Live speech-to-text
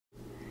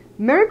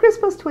Merry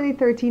Christmas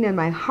 2013 and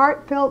my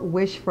heartfelt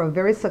wish for a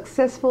very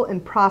successful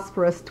and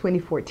prosperous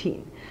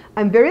 2014.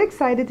 I'm very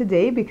excited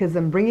today because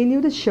I'm bringing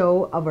you the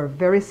show of our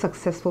very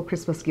successful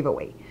Christmas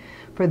giveaway.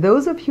 For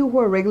those of you who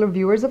are regular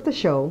viewers of the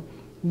show,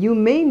 you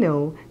may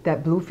know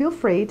that Bluefield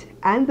Freight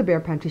and the Bear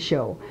Pantry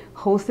Show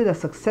hosted a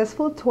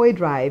successful toy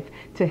drive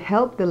to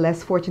help the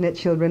less fortunate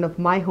children of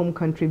my home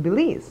country,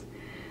 Belize.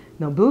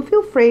 Now,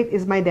 Bluefield Freight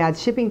is my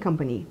dad's shipping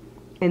company,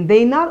 and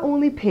they not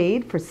only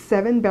paid for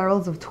 7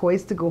 barrels of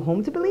toys to go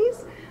home to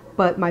Belize,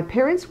 but my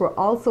parents were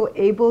also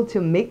able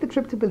to make the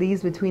trip to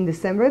Belize between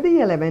December the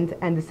 11th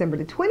and December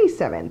the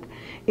 27th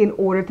in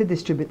order to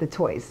distribute the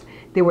toys.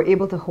 They were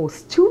able to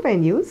host 2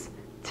 venues.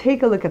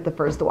 Take a look at the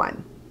first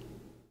one.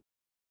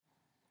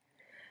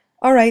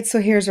 All right, so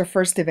here's our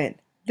first event.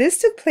 This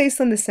took place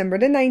on December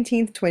the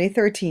 19th,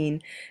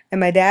 2013, and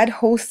my dad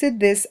hosted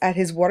this at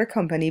his water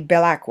company,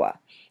 Belaqua.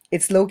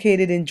 It's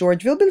located in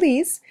Georgeville,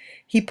 Belize.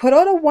 He put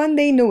out a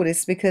one-day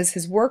notice because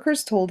his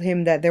workers told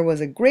him that there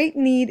was a great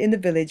need in the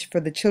village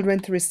for the children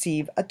to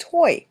receive a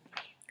toy.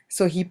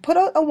 So he put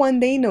out a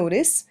one-day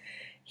notice.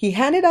 He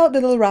handed out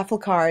the little raffle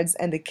cards,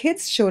 and the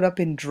kids showed up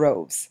in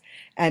droves.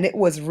 And it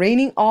was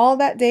raining all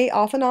that day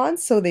off and on,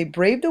 so they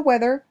braved the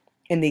weather.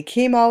 And they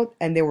came out,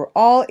 and they were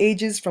all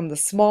ages from the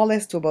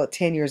smallest to about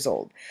 10 years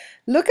old.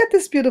 Look at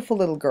this beautiful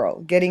little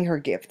girl getting her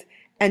gift.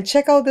 And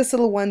check out this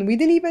little one. We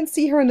didn't even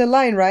see her in the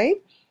line,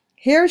 right?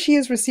 Here she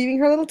is receiving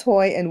her little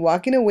toy and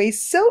walking away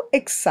so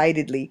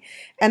excitedly.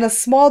 And a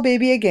small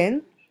baby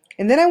again.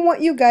 And then I want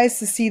you guys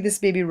to see this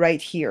baby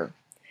right here.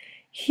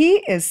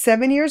 He is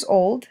 7 years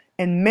old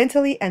and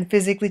mentally and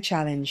physically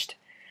challenged.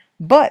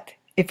 But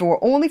if it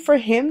were only for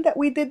him that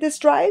we did this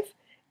drive,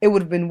 it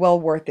would have been well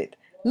worth it.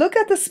 Look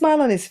at the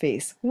smile on his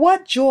face.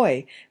 What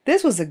joy!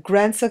 This was a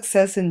grand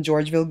success in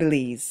Georgeville,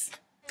 Belize.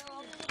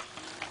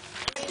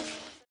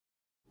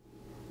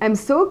 I'm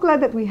so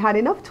glad that we had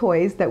enough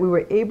toys that we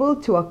were able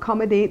to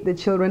accommodate the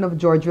children of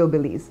Georgeville,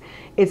 Belize.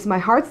 It's my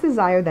heart's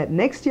desire that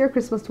next year,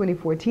 Christmas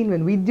 2014,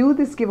 when we do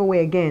this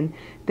giveaway again,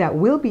 that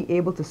we'll be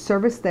able to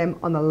service them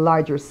on a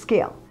larger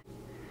scale.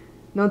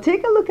 Now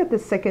take a look at the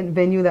second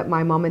venue that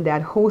my mom and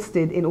dad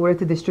hosted in order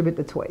to distribute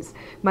the toys.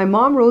 My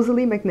mom,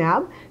 Rosalie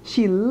McNabb,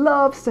 she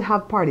loves to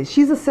have parties.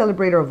 She's a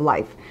celebrator of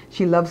life.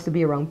 She loves to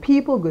be around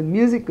people, good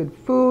music, good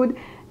food,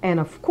 and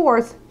of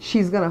course,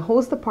 she's going to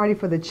host a party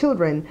for the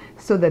children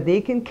so that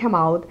they can come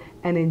out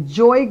and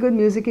enjoy good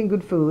music and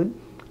good food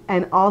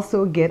and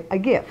also get a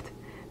gift.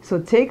 So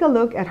take a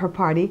look at her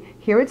party.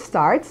 Here it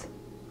starts.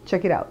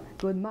 Check it out.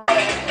 Good morning.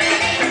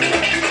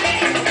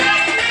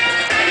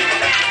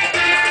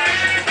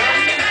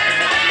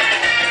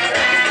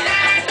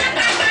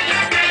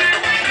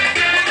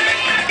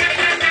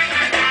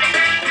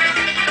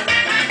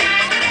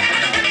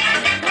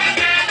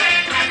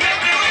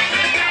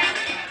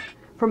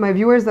 For my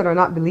viewers that are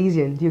not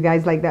Belizean, do you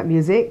guys like that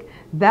music?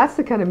 That's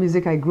the kind of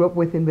music I grew up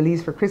with in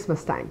Belize for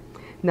Christmas time.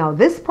 Now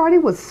this party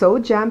was so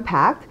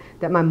jam-packed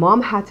that my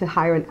mom had to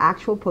hire an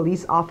actual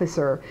police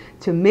officer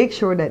to make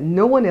sure that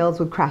no one else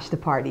would crash the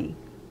party.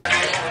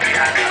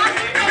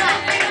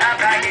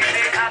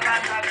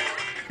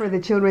 For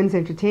the children's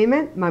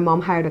entertainment, my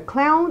mom hired a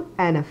clown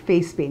and a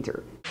face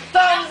painter.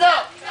 Thumbs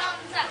up!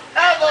 Thumbs up!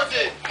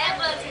 Everything!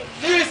 Everything!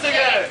 Knees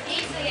together!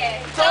 Knees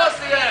together! Toes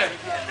together!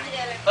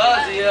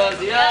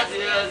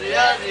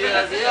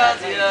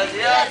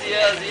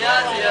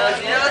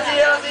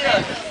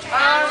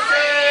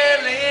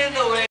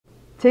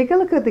 Take a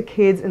look at the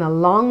kids in a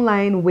long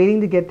line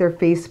waiting to get their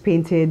face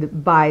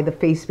painted by the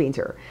face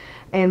painter.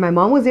 And my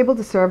mom was able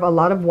to serve a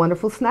lot of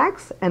wonderful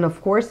snacks and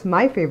of course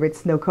my favorite,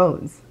 snow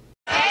cones.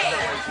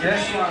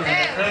 Yes,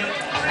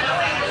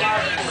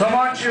 come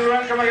on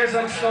children, come and get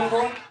some snow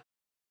cones.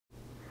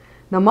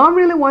 Now mom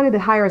really wanted to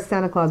hire a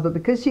Santa Claus, but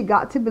because she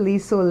got to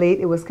Belize so late,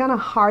 it was kind of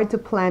hard to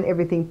plan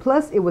everything.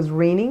 Plus it was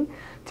raining,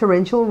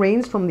 torrential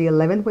rains from the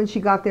 11th when she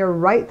got there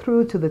right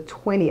through to the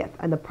 20th,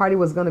 and the party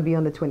was going to be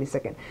on the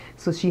 22nd.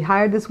 So she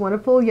hired this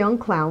wonderful young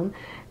clown,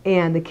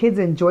 and the kids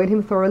enjoyed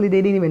him thoroughly.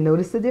 They didn't even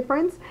notice the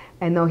difference.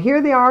 And now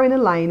here they are in a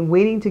line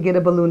waiting to get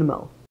a balloon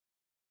mill.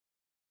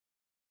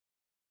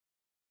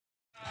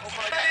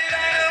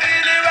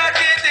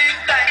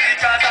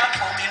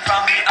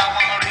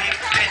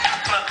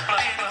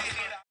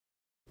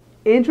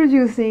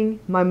 Introducing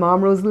my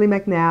mom, Rosalie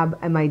McNabb,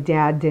 and my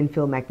dad,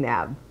 Denfield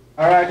McNabb.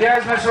 All right,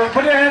 yes, Mr.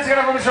 Put your hands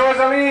together for Mr.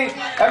 Rosalie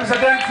and Mr.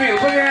 Denfield.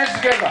 Put your hands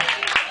together.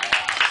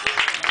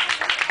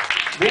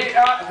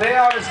 They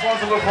are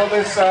responsible for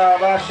this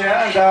last year,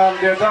 and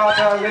their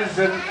daughter lives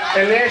in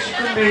LA. She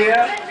couldn't be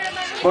here,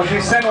 but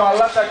she sent her a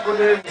lot of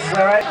goodies.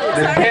 All right,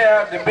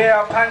 the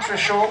Bear Pantry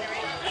Show.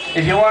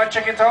 If you want to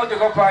check it out, you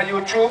go to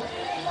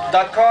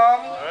youtube.com.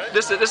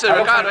 This is a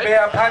record, right?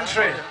 Bear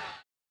Pantry.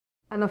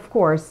 And of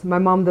course, my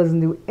mom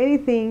doesn't do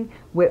anything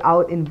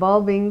without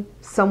involving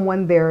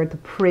someone there to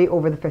pray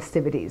over the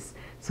festivities.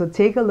 So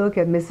take a look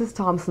at Mrs.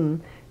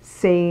 Thompson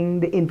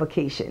saying the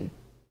invocation.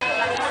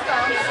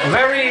 A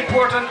very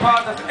important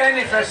part of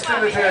any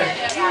festivity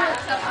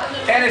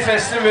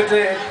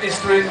is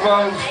to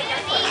involve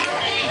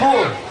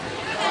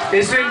who?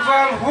 Is to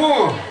involve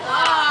who?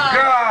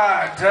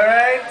 God,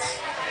 alright?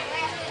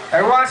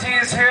 And once he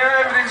is here,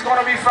 everything's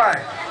gonna be fine.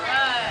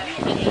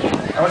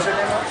 What's your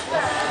name?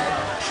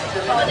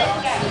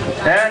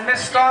 And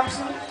Miss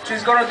Thompson,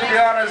 she's gonna do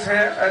the honors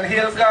here and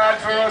heal God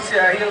for us.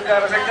 Yeah, heal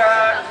God. I say,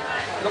 God,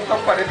 look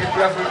up at the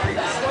people of the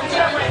please.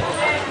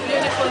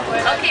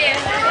 Okay.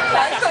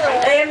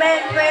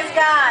 Amen. Praise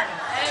God.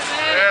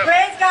 Amen.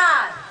 Praise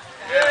God.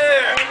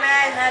 Yeah.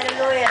 Amen.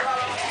 Hallelujah.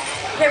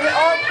 Can we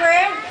all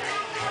pray?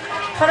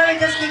 Father, we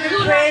just give you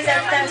praise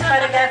and thanks,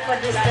 Father God, for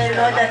this day,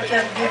 Lord, that you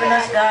have given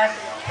us, God.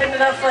 Thank you,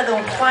 God, for the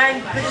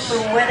fine, beautiful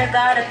weather,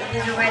 God, that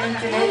it is raining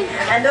today.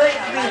 I know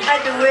we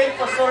had the rain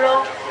for so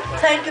long.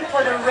 Thank you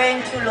for the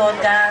rain too, Lord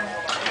God.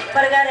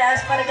 Father God, I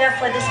ask, Father God,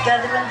 for this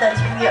gathering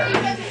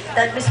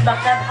that Miss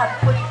Macab have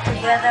put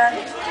together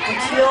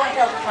with your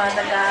help,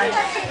 Father God.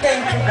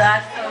 Thank you,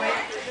 God, for it.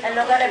 And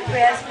Lord God, I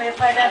pray, as may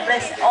Father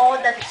bless all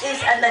that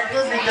is and that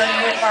will be done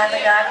here, Father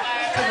God,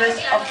 to the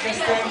rest of this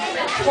day.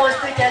 Holy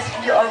Spirit, as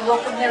you are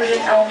welcome here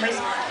within our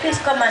midst,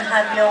 please come and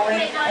have your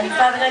way. And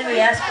Father God,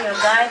 we ask for your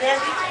guidance,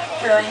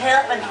 for your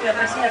help, and for your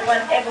blessing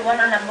upon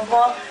everyone, and above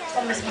all, for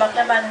Miss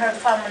Macab and her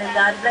family,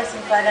 God. Bless them,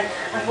 Father.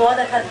 And for all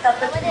that has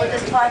helped us to put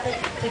this party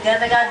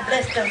together, God,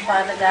 bless them,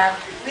 Father God.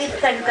 We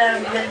thank you,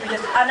 God, and we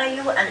just honor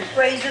you and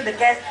praise you,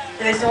 because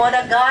there is no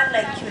other God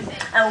like you.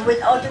 And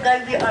without you,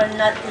 God, we are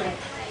nothing.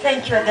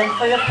 Thank you again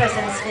for your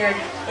presence here.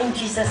 In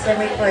Jesus' name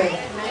we pray.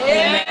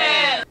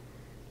 Amen.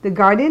 The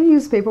Guardian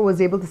newspaper was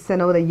able to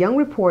send out a young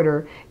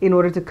reporter in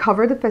order to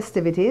cover the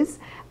festivities,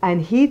 and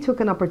he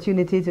took an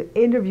opportunity to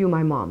interview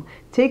my mom.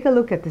 Take a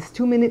look at this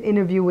 2-minute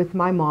interview with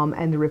my mom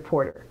and the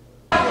reporter.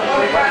 What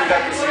would you like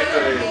to say to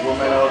the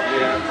women out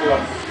there who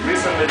have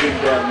recently been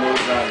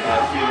diagnosed and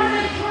are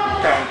feeling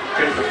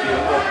tend to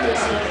feel hopeless?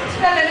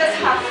 Well, let us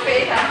have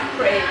faith and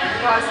pray,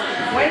 because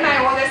when my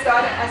oldest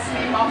daughter asked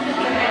me, Mom, can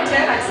I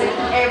tell? I said,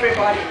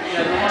 everybody.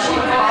 She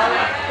called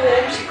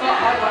home, she called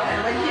out, and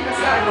when people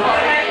started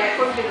calling me, I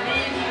couldn't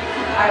believe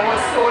I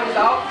was so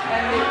loved,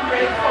 and they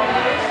prayed for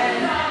me,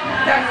 and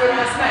thank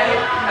goodness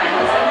my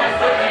husband had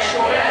good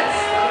insurance,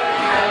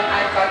 and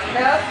I got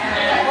help,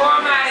 and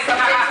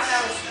something when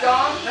I was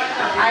done,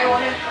 I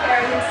only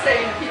heard him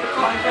saying, people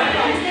calling for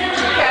me,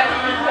 she can't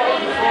even hold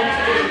the phone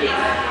today.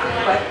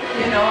 But,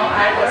 you know,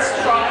 I was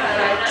strong,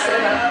 and I said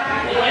that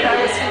when I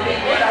was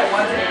feeling good, I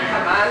wanted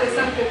tamales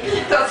and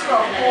pepitas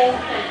from home,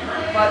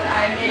 but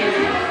I made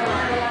it.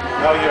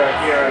 Now you're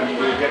here and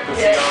you get to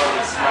see all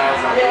the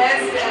smiles. Yes,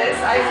 yes.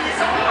 I feel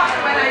so happy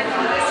when I do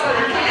this for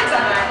the kids,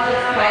 and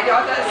my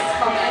daughter's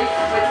coming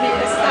with me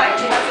this night.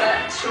 She has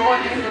a show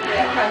on the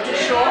country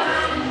show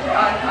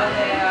on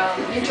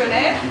the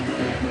internet.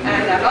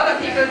 And a lot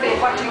of people, they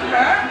watching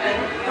her, and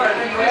for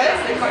the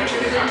US, they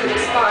contributed to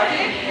this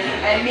party.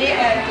 And me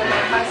and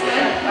my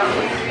husband are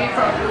going to be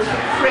from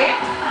Freight,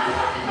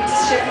 which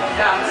ship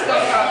stuff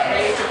from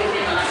LA to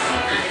Belize.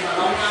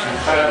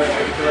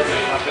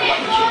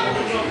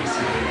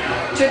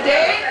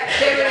 Today,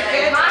 they will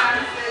get,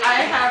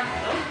 I have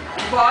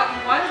bought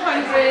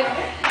 100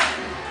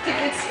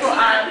 tickets for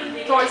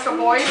Toys for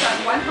Boys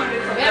and 100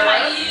 for girls.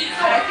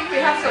 And I think we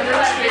have some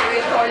little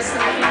straightway toys so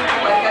people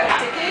will get a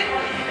ticket.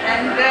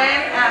 And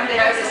then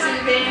they are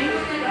receiving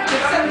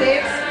chips and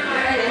dips.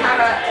 They have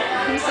a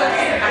piece of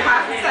a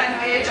half a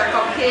sandwich, a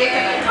cupcake,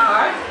 and a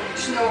tart,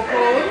 snow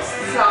cones,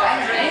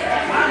 soft drink.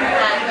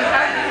 And we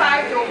have the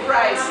 $5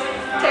 price: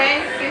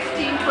 $10,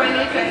 $15,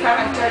 $20, $25,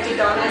 and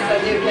 $30 that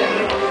they get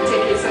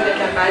tickets so they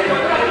can buy their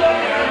food.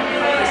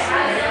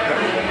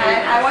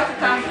 And I want to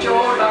thank Joe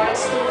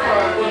Lawrence too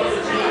for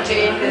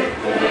DJing me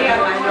and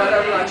my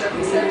brother Roger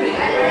for helping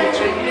me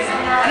drinks,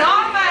 and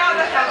all my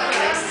other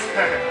helpers.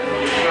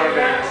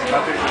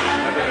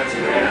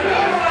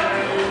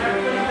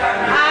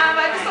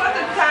 I just want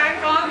to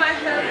thank all my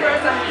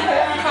helpers and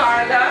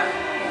Carla,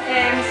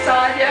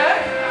 Sadia,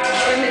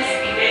 Miss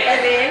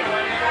Elaine,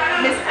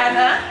 Miss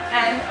Anna,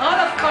 and all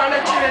of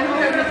Carla's children who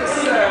helped me to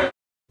serve.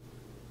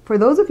 For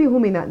those of you who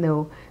may not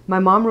know, my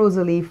mom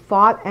Rosalie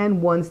fought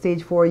and won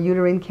stage 4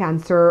 uterine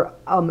cancer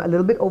a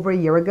little bit over a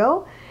year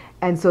ago.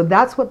 And so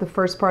that's what the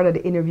first part of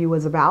the interview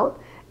was about.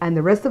 And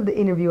the rest of the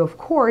interview, of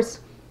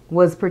course,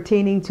 was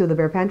pertaining to the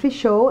Bear Pantry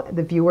show,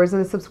 the viewers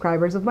and the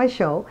subscribers of my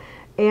show,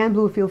 and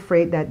Bluefield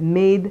Freight that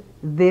made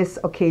this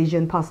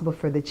occasion possible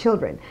for the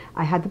children.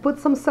 I had to put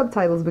some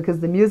subtitles because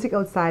the music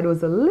outside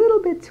was a little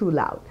bit too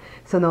loud.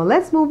 So now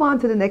let's move on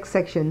to the next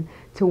section,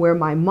 to where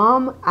my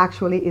mom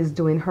actually is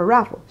doing her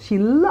raffle. She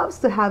loves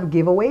to have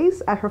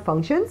giveaways at her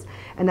functions,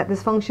 and at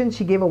this function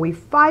she gave away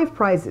 5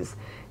 prizes.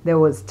 There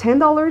was $10,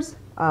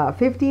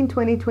 $15,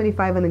 $20,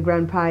 $25, and the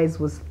grand prize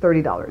was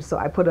 $30. So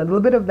I put a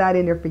little bit of that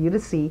in there for you to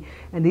see,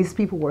 and these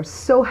people were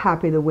so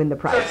happy to win the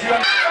prize. First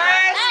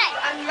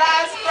and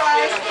last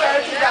prize,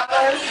 $30.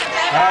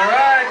 All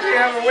right, we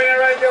have a winner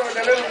right there with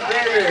the little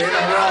baby in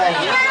the room.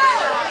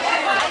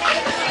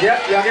 Yep,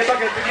 y'all get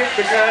back at the gift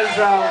because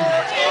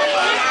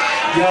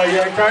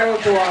you're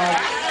entitled to a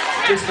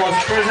Christmas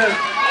present.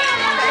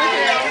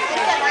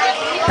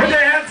 Put your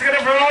hands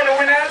together for all the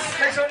winners.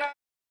 Next one.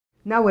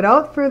 Now,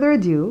 without further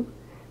ado,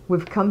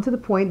 we've come to the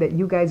point that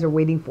you guys are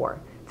waiting for.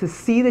 to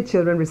see the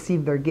children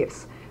receive their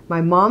gifts.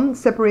 My mom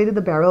separated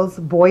the barrels,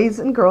 boys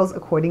and girls,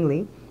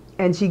 accordingly,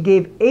 and she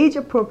gave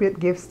age-appropriate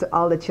gifts to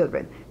all the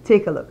children.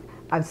 Take a look.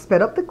 I've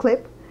sped up the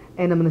clip,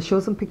 and I'm going to show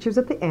some pictures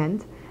at the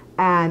end,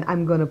 and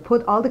I'm going to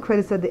put all the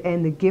credits at the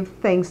end to give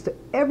thanks to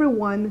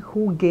everyone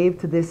who gave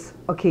to this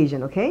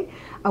occasion, okay?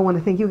 I want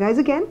to thank you guys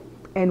again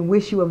and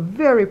wish you a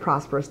very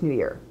prosperous new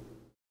year.